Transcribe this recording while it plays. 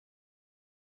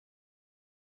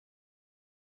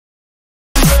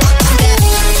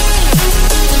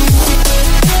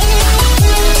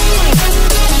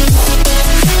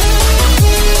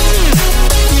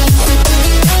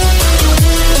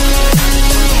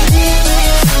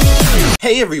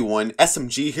Hey everyone,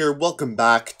 SMG here. Welcome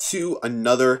back to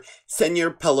another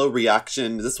Pelo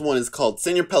reaction. This one is called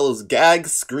Pelo's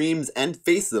Gags, Screams, and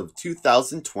Faces of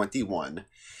 2021.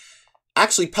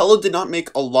 Actually, Pelo did not make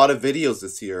a lot of videos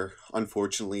this year,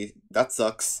 unfortunately. That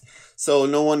sucks. So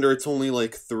no wonder it's only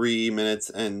like 3 minutes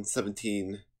and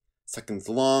 17 seconds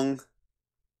long.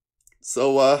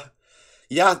 So,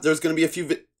 yeah, there's gonna be a few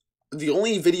the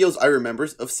only videos I remember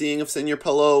of seeing of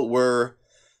Pelo were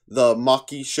the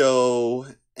Maki show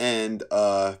and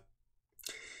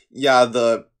yeah,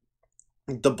 the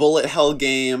bullet hell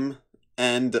game,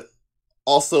 and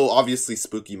also obviously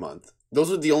Spooky Month. Those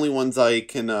are the only ones I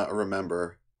can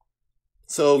remember.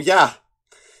 So yeah,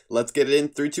 let's get it in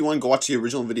 3, 2, 1. Go watch the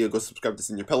original video, go subscribe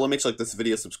to Pelo, make sure you like this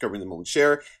video, subscribe, ring the bell, and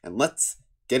share, and let's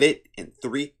get it in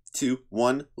 3, 2,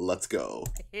 1, let's go.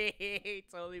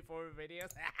 It's only 4 videos.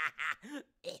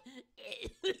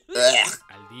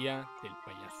 Al día del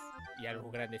payaso. Y a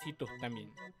los grandecitos también.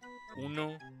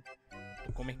 Uno,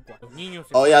 tú comes 4 niños.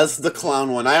 Oh yeah, this is the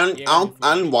clown one. I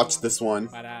didn't watch this one.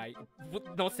 Para,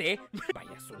 no sé.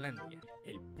 Payasolandia.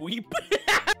 El puip.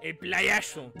 El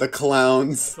playaso. The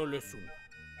clowns. Solo es uno.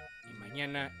 Y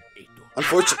mañana esto.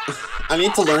 Unfortunately, I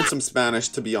need to learn some Spanish,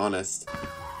 to be honest.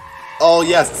 Oh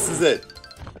yes, this is it.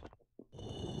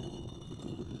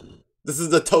 This is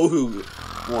the Tohu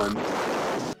one.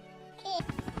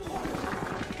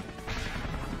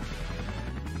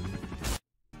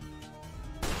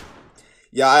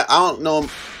 Yeah, I don't know.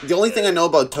 The only thing I know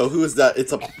about Tohu is that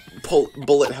it's a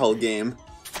bullet hell game.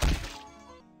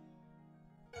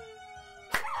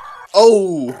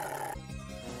 Oh!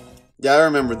 Yeah, I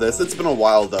remember this. It's been a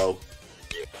while, though.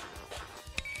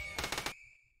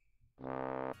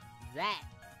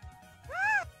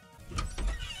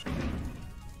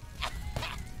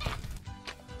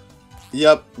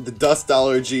 Yep, the dust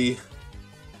allergy.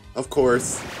 Of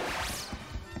course.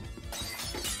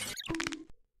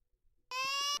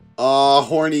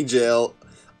 Horny jail.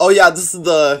 Oh yeah, this is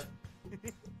the...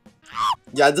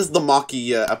 Yeah, this is the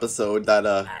Maki episode that,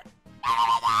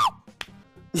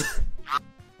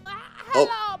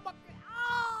 Oh.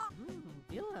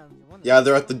 Yeah,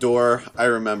 they're at the door. I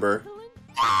remember.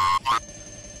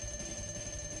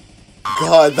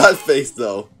 God, that face,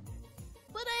 though.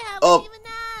 But I haven't even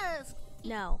asked.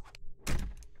 No.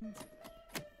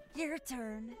 Your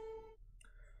turn.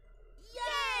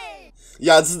 Yay!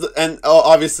 Yeah, this is the, and oh,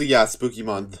 obviously, yeah, Spooky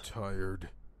Month. I'm tired.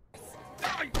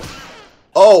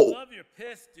 Oh! Love your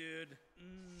piss, dude.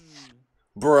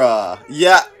 Bruh.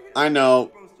 Yeah, I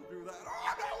know.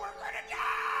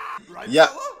 Yeah.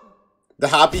 The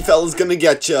happy fella's gonna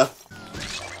get ya.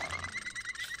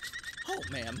 Oh,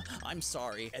 ma'am, I'm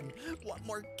sorry. And want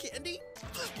more candy?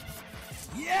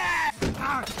 Yeah!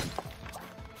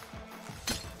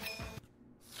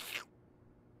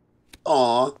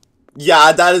 Aw.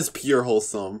 Yeah, that is pure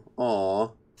wholesome. Aw.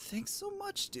 Thanks so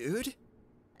much, dude.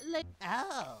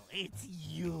 Oh, it's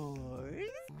yours?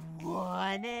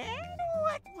 Want it?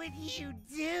 What would you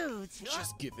do to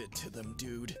Just give it to them,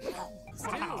 dude.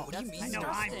 Wow, What do you mean? I know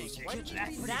I'm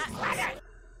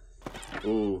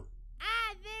Ooh.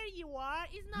 Ah, there you are.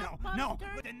 Is not No,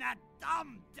 but in that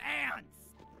dumb dance.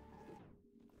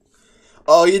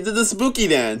 Oh, you did the spooky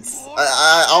dance.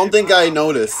 I don't think I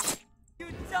noticed. You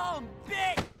dumb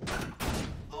bitch.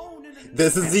 Oh, no.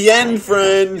 This is the end,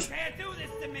 friend. You can't do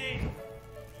this to me.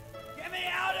 Get me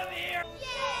out of here.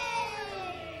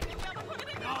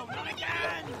 No, not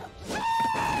again.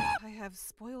 I have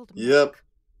spoiled milk. Yep.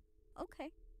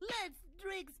 Okay. Let's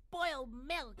drink spoiled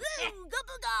milk.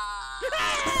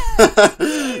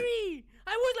 Mary,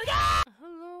 I was like, ah!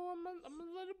 Hello, I'm a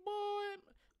little boy.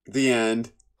 The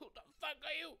end. Who the fuck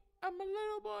are you? I'm a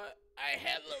little boy. I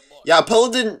had little boy. Yeah,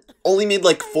 Pelo didn't only made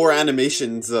like 4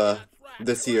 animations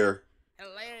this year.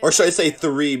 Or should I say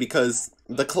 3, because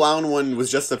the clown one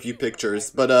was just a few pictures,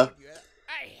 but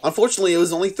unfortunately it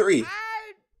was only 3.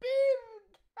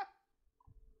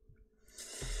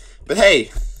 But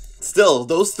hey, still,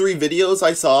 those 3 videos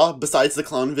I saw, besides the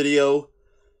clown video,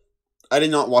 I did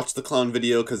not watch the clown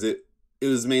video because it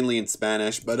was mainly in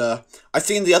Spanish, but I've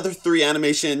seen the other 3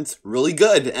 animations, really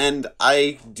good, and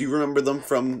I do remember them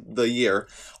from the year.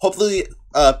 Hopefully,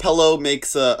 Pelo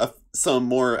makes some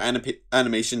more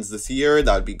animations this year.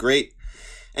 That would be great.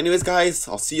 Anyways, guys,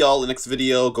 I'll see y'all in the next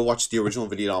video. Go watch the original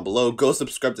video down below. Go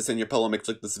subscribe to Pelo. Make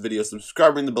sure to like this video,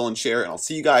 subscribe, ring the bell, and share. And I'll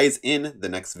see you guys in the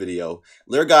next video.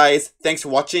 Later, guys. Thanks for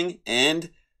watching, and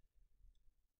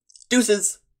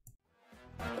deuces.